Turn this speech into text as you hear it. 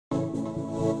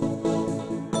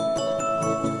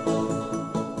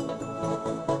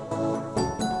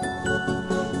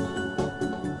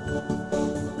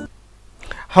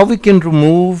How we can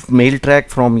remove Mailtrack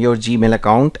from your Gmail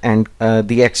account and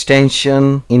the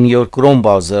extension in your Chrome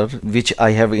browser, which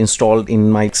I have installed in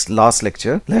my last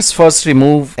lecture. Let's first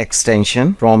remove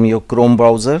extension from your Chrome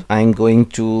browser. I'm going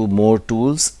to more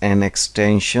tools and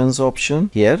extensions option.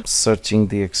 Here, searching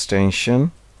the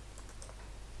extension,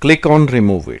 click on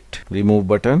remove it, remove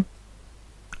button.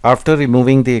 After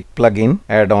removing the plugin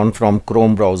add-on from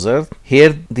Chrome browser,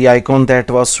 here the icon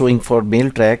that was showing for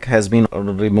Mailtrack has been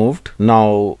removed.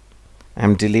 Now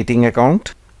I'm deleting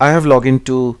account. I have logged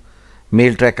into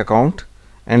Mailtrack account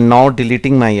and now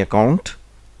deleting my account,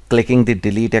 clicking the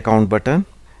delete account button.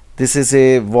 This is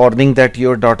a warning that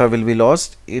your data will be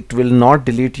lost. It will not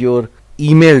delete your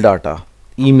email data,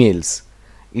 emails.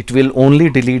 It will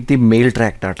only delete the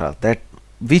Mailtrack data, that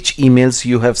which emails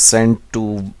you have sent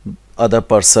to other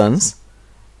persons,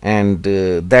 and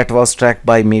that was tracked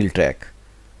by Mailtrack.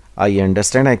 I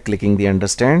understand. I clicking the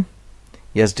understand.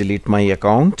 Yes, delete my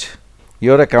account.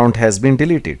 Your account has been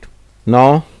deleted.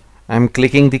 Now I'm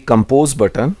clicking the compose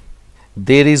button.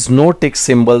 There is no tick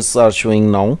symbols are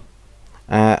showing now.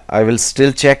 I will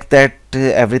still check that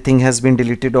everything has been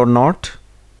deleted or not.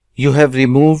 You have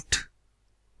removed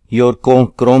your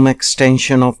Chrome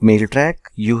extension of Mailtrack.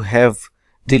 You have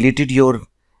deleted your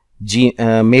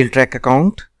Mailtrack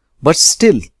account, but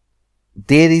still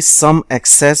there is some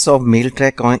access of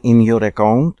Mailtrack in your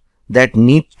account that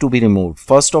needs to be removed.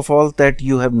 First of all, that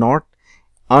you have not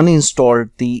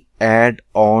uninstalled the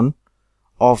add-on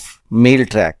of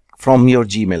Mailtrack from your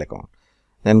Gmail account.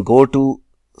 Then go to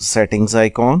settings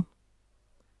icon,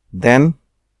 then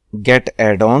get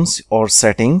add-ons or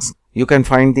settings. You can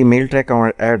find the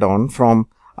Mailtrack add-on from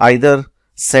either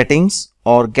settings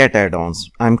or get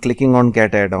add-ons. I'm clicking on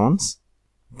get add-ons,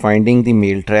 finding the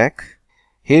Mailtrack.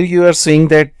 Here you are seeing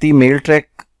that the Mailtrack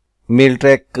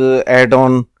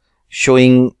add-on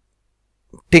showing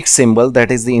tick symbol, that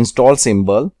is the install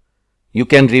symbol. You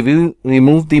can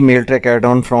remove the Mailtrack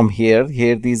add-on from here.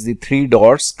 Here is the three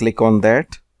dots, click on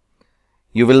that.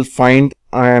 You will find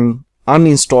an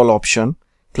uninstall option.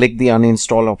 Click the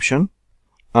uninstall option.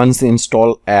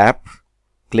 Uninstall app,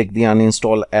 click the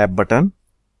uninstall app button.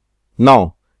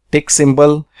 Now tick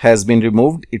symbol has been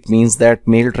removed. It means that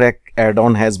Mailtrack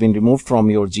add-on has been removed from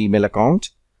your Gmail account.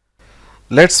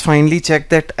 Let's finally check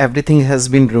that everything has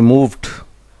been removed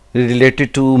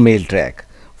related to Mailtrack.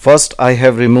 First, I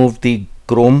have removed the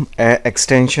Chrome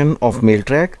extension of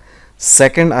Mailtrack.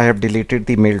 Second, I have deleted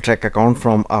the Mailtrack account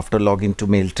from after login to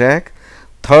Mailtrack.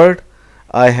 Third,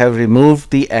 I have removed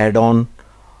the add-on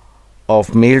of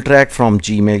Mailtrack from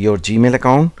your Gmail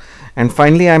account. And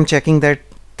finally, I am checking that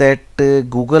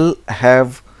Google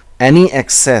have any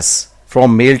access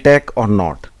from Mailtrack or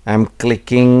not. I'm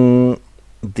clicking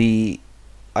the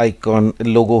icon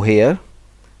logo here,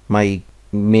 my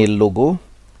mail logo,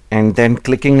 and then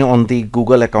clicking on the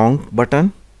Google account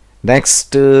button.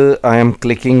 Next, I am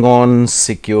clicking on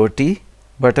security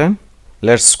button.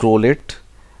 Let's scroll it.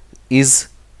 Is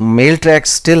Mailtrack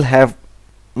still have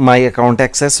my account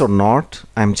access or not?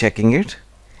 I'm checking it.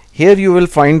 Here you will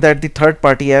find that the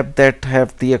third-party app that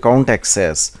have the account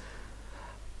access,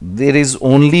 there is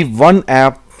only one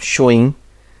app showing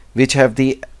which have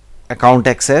the account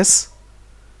access.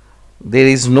 There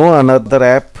is no another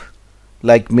app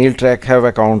like Mailtrack have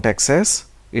account access.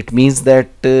 It means that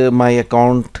my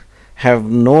account have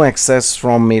no access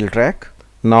from Mailtrack.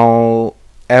 Now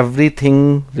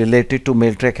everything related to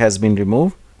Mailtrack has been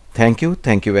removed. Thank you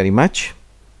very much.